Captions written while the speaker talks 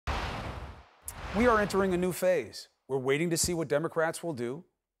We are entering a new phase. We're waiting to see what Democrats will do.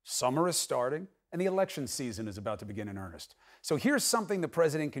 Summer is starting, and the election season is about to begin in earnest. So here's something the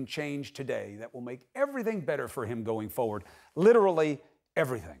president can change today that will make everything better for him going forward. Literally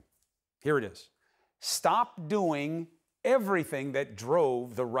everything. Here it is. Stop doing everything that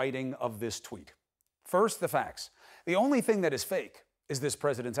drove the writing of this tweet. First, the facts. The only thing that is fake is this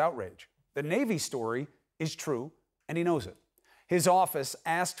president's outrage. The Navy story is true, and he knows it. His office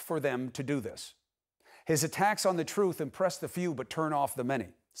asked for them to do this. His attacks on the truth impress the few but turn off the many.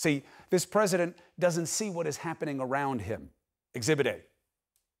 See, this president doesn't see what is happening around him. Exhibit A.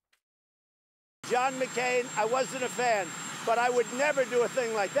 John McCain, I wasn't a fan, but I would never do a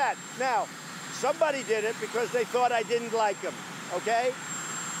thing like that. Now, somebody did it because they thought I didn't like him, okay?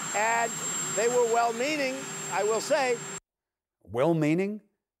 And they were well-meaning, I will say. Well-meaning?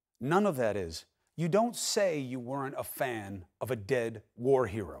 None of that is. You don't say you weren't a fan of a dead war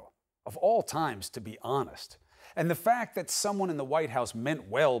hero. Of all times, to be honest. And the fact that someone in the White House meant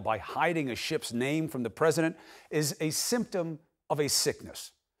well by hiding a ship's name from the president is a symptom of a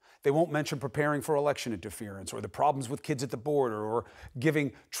sickness. They won't mention preparing for election interference or the problems with kids at the border or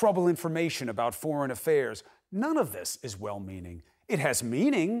giving trouble information about foreign affairs. None of this is well-meaning. It has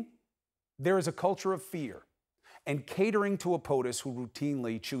meaning. There is a culture of fear and catering to a POTUS who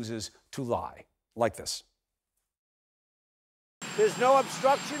routinely chooses to lie, like this. There's no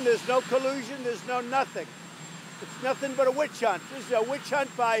obstruction, there's no collusion, there's no nothing. It's nothing but a witch hunt. This is a witch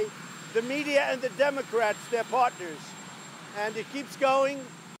hunt by the media and the Democrats, their partners. And it keeps going.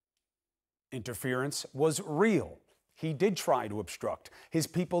 Interference was real. He did try to obstruct. His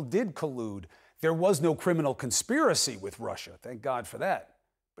people did collude. There was no criminal conspiracy with Russia. Thank God for that.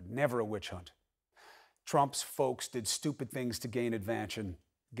 But never a witch hunt. Trump's folks did stupid things to gain advantage,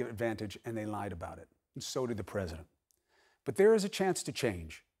 and they lied about it. And so did the president. But there is a chance to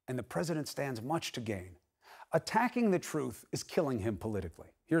change, and the president stands much to gain. Attacking the truth is killing him politically.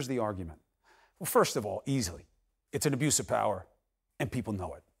 Here's the argument. Well, first of all, easily. It's an abuse of power, and people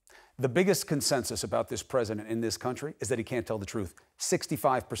know it. The biggest consensus about this president in this country is that he can't tell the truth.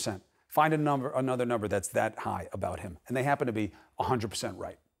 65%. Find another number that's that high about him, and they happen to be 100%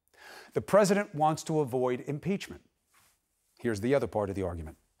 right. The president wants to avoid impeachment. Here's the other part of the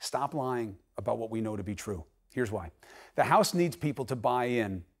argument. Stop lying about what we know to be true. Here's why. The House needs people to buy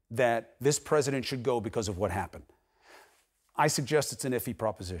in that this president should go because of what happened. I suggest it's an iffy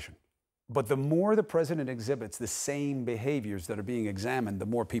proposition. But the more the president exhibits the same behaviors that are being examined, the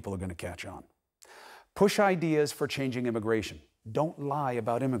more people are going to catch on. Push ideas for changing immigration. Don't lie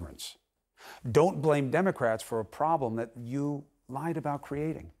about immigrants. Don't blame Democrats for a problem that you lied about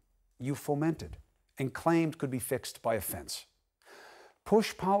creating, you fomented, and claimed could be fixed by a fence.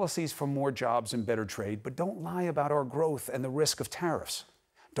 Push policies for more jobs and better trade, but don't lie about our growth and the risk of tariffs.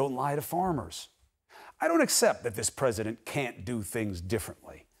 Don't lie to farmers. I don't accept that this president can't do things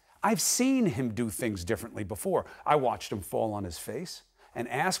differently. I've seen him do things differently before. I watched him fall on his face and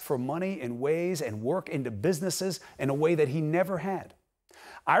ask for money in ways and work into businesses in a way that he never had.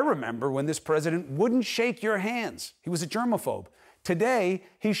 I remember when this president wouldn't shake your hands. He was a germaphobe. Today,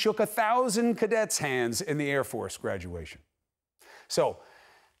 he shook 1,000 cadets' hands in the Air Force graduation. So,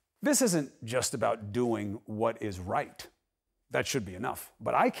 this isn't just about doing what is right. That should be enough.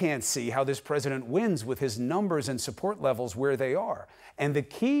 But I can't see how this president wins with his numbers and support levels where they are. And the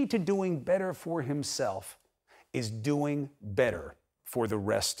key to doing better for himself is doing better for the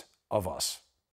rest of us.